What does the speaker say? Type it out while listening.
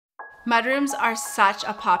Mudrooms are such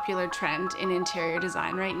a popular trend in interior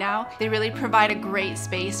design right now. They really provide a great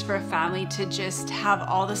space for a family to just have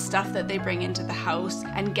all the stuff that they bring into the house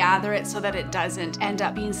and gather it so that it doesn't end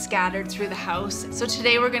up being scattered through the house. So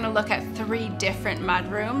today we're going to look at 3 different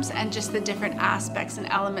mudrooms and just the different aspects and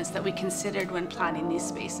elements that we considered when planning these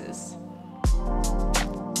spaces.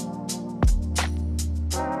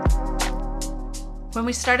 When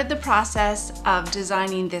we started the process of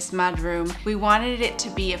designing this mudroom, we wanted it to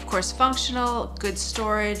be, of course, functional, good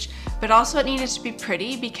storage, but also it needed to be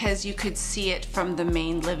pretty because you could see it from the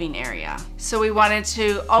main living area. So we wanted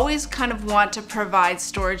to always kind of want to provide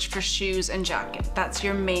storage for shoes and jacket. That's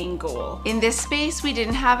your main goal. In this space, we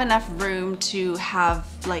didn't have enough room to have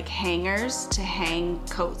like hangers to hang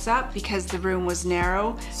coats up because the room was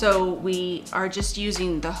narrow. So we are just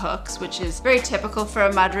using the hooks, which is very typical for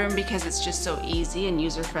a mudroom because it's just so easy and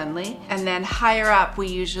user-friendly. And then higher up, we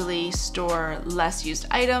usually store less used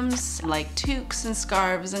items like toques and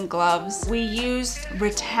scarves and gloves. We used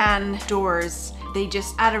rattan doors. They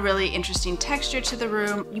just add a really interesting texture to the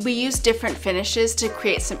room. We use different finishes to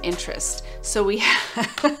create some interest. So we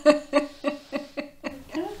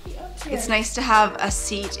It's nice to have a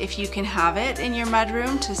seat, if you can have it, in your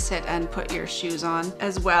mudroom to sit and put your shoes on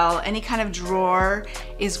as well. Any kind of drawer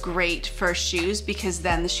is great for shoes because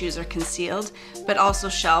then the shoes are concealed, but also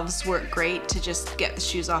shelves work great to just get the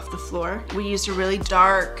shoes off the floor. We used a really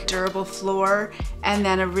dark, durable floor and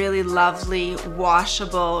then a really lovely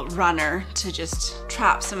washable runner to just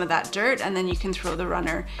trap some of that dirt, and then you can throw the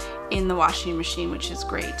runner in the washing machine, which is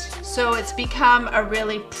great. So it's become a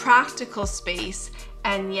really practical space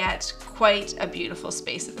and yet quite a beautiful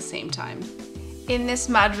space at the same time. In this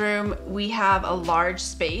mudroom, we have a large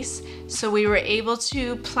space, so we were able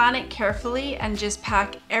to plan it carefully and just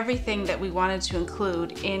pack everything that we wanted to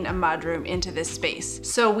include in a mudroom into this space.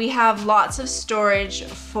 So we have lots of storage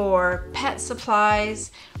for pet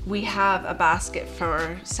supplies. We have a basket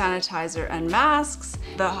for sanitizer and masks.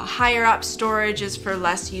 The higher up storage is for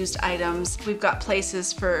less used items. We've got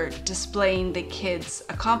places for displaying the kids'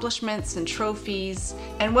 accomplishments and trophies.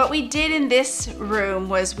 And what we did in this room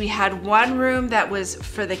was we had one room that was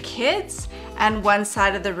for the kids and one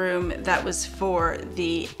side of the room that was for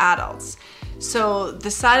the adults. So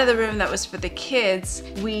the side of the room that was for the kids,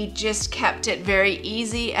 we just kept it very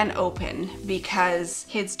easy and open because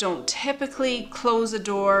kids don't typically close a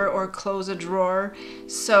door or close a drawer.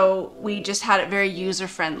 So we just had it very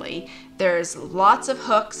user-friendly. There's lots of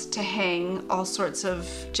hooks to hang all sorts of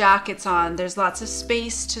jackets on. There's lots of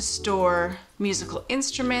space to store musical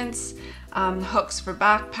instruments, hooks for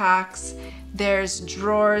backpacks. There's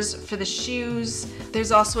drawers for the shoes.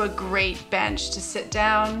 There's also a great bench to sit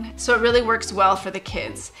down. So it really works well for the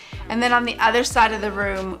kids. And then on the other side of the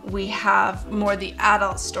room, we have more the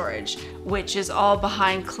adult storage, which is all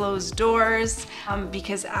behind closed doors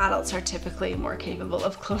because adults are typically more capable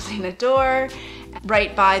of closing a door.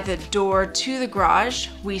 Right by the door to the garage,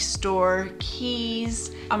 we store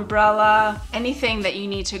keys, umbrella, anything that you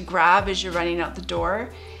need to grab as you're running out the door.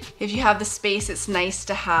 If you have the space, it's nice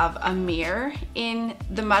to have a mirror in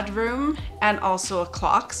the mudroom and also a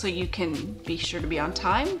clock so you can be sure to be on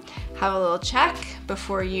time. Have a little check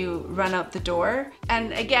before you run out the door.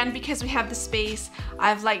 And again, because we have the space,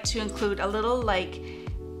 I've liked to include a little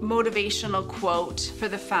motivational quote for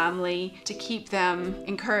the family to keep them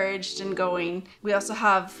encouraged and going. We also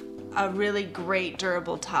have a really great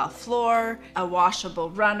durable tile floor, a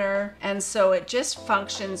washable runner, and so it just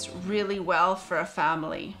functions really well for a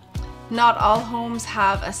family. Not all homes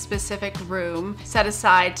have a specific room set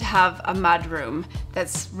aside to have a mudroom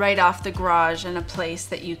that's right off the garage and a place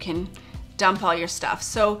that you can dump all your stuff.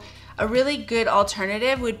 So a really good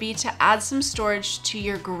alternative would be to add some storage to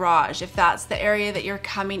your garage. If that's the area that you're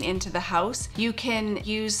coming into the house, you can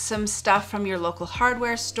use some stuff from your local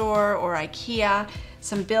hardware store or IKEA,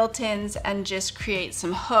 some built-ins, and just create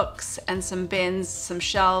some hooks and some bins, some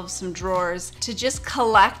shelves, some drawers to just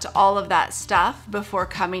collect all of that stuff before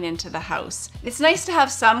coming into the house. It's nice to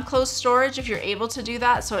have some closed storage if you're able to do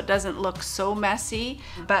that so it doesn't look so messy,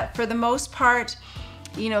 but for the most part,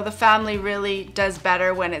 you know, the family really does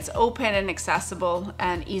better when it's open and accessible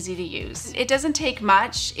and easy to use. It doesn't take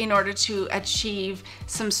much in order to achieve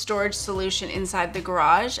some storage solution inside the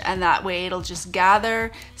garage, and that way it'll just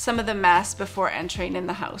gather some of the mess before entering in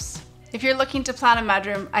the house. If you're looking to plan a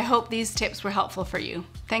mudroom, I hope these tips were helpful for you.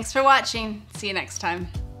 Thanks for watching. See you next time.